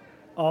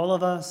all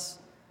of us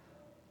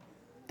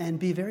and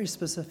be very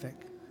specific.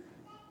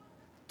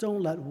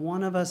 Don't let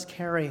one of us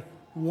carry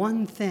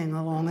one thing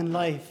along in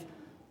life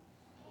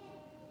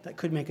that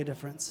could make a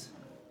difference.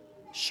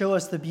 Show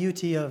us the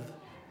beauty of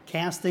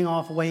casting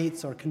off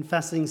weights or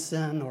confessing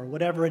sin or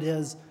whatever it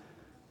is.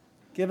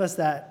 Give us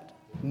that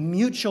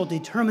mutual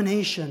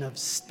determination of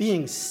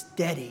being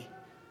steady.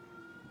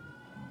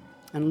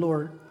 And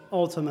Lord,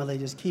 ultimately,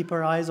 just keep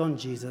our eyes on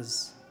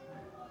Jesus.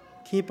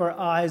 Keep our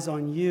eyes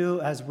on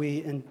you as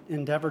we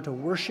endeavor to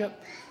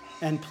worship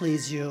and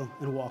please you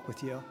and walk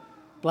with you.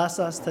 Bless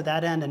us to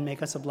that end and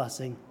make us a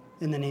blessing.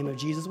 In the name of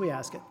Jesus, we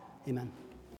ask it. Amen.